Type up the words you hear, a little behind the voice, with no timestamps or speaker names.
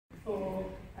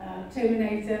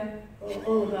Terminator,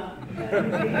 all of that.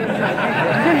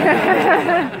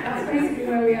 That's basically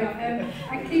where we are.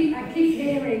 I keep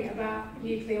hearing about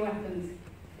nuclear weapons,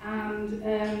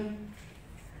 and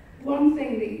one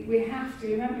thing that we have to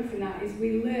remember from that is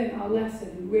we learn our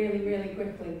lesson really, really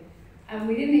quickly. And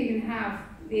we didn't even have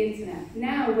the internet.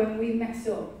 Now, when we mess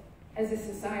up as a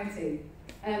society,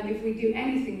 if we do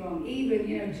anything wrong, even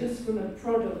just from a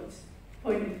product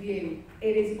point of view,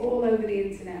 it is all over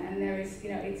the internet, and there is,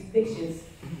 it's vicious.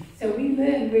 So we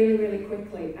learn really, really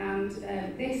quickly, and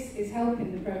this is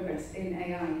helping the progress in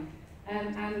AI.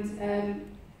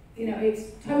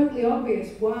 It's totally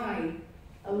obvious why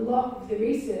a lot of the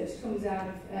research comes out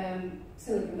of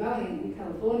Silicon Valley in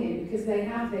California, because they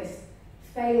have this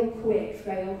fail quick,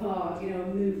 fail hard,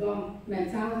 move on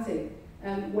mentality,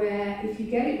 where if you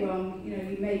get it wrong,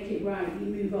 you make it right, you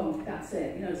move on, that's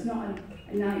it. It's not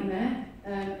a nightmare,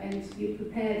 and you're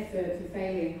prepared for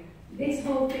failure. This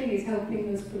whole thing is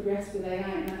helping us progress with AI,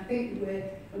 and I think we're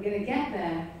going to get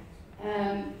there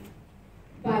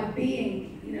by being,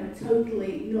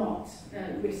 totally not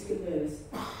risk averse,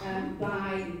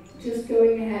 by just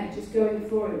going ahead, just going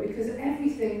for it, because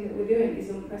everything that we're doing is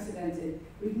unprecedented.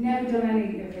 We've never done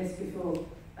any of this before.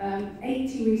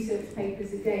 80 research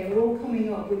papers a day are all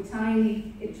coming up with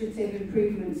tiny iterative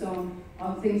improvements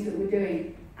on things that we're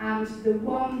doing. And the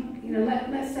one,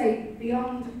 let's say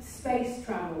beyond space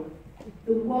travel,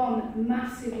 the one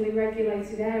massively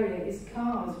regulated area is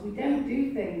cars. We don't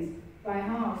do things by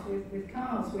halves with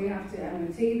cars. We have to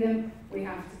MOT them, we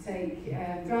have to take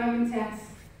driving tests,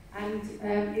 and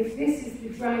if this is the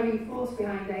driving force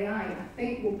behind AI, I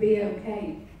think we'll be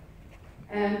okay.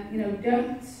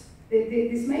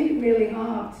 This may be really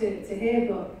hard to hear,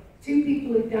 but 2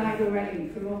 people have died already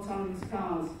from autonomous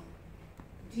cars.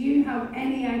 Do you have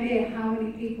any idea how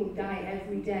many people die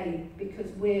every day because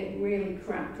we're really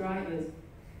crap drivers?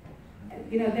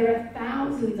 There are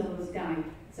thousands of us die.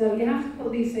 So you have to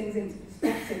put these things into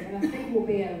perspective, and I think we'll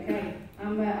be okay.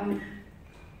 I'm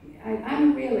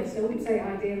a realist, I wouldn't say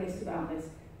idealist about this.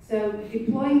 So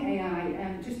deploying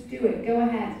AI, just do it, go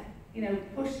ahead,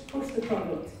 push the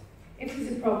product. If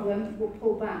there's a problem, we'll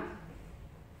pull back.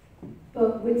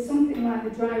 But with something like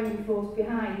the driving force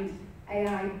behind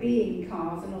AI being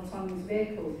cars and autonomous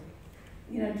vehicles,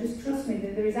 just trust me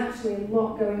that there is actually a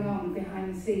lot going on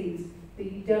behind the scenes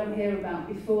that you don't hear about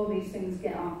before these things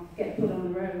get put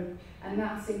on the road, and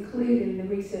that's including the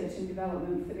research and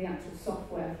development for the actual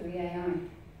software for the AI.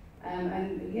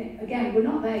 Again, we're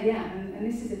not there yet, and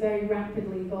this is a very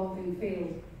rapidly evolving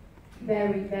field,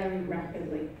 very, very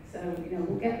rapidly. So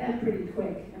we'll get there pretty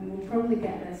quick, and we'll probably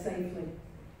get there safely,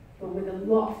 but with a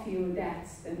lot fewer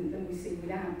deaths than we see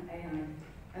without AI,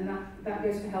 and that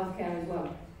goes for healthcare as well.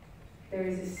 There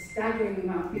is a staggering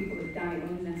amount of people that die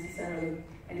unnecessarily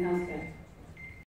in healthcare.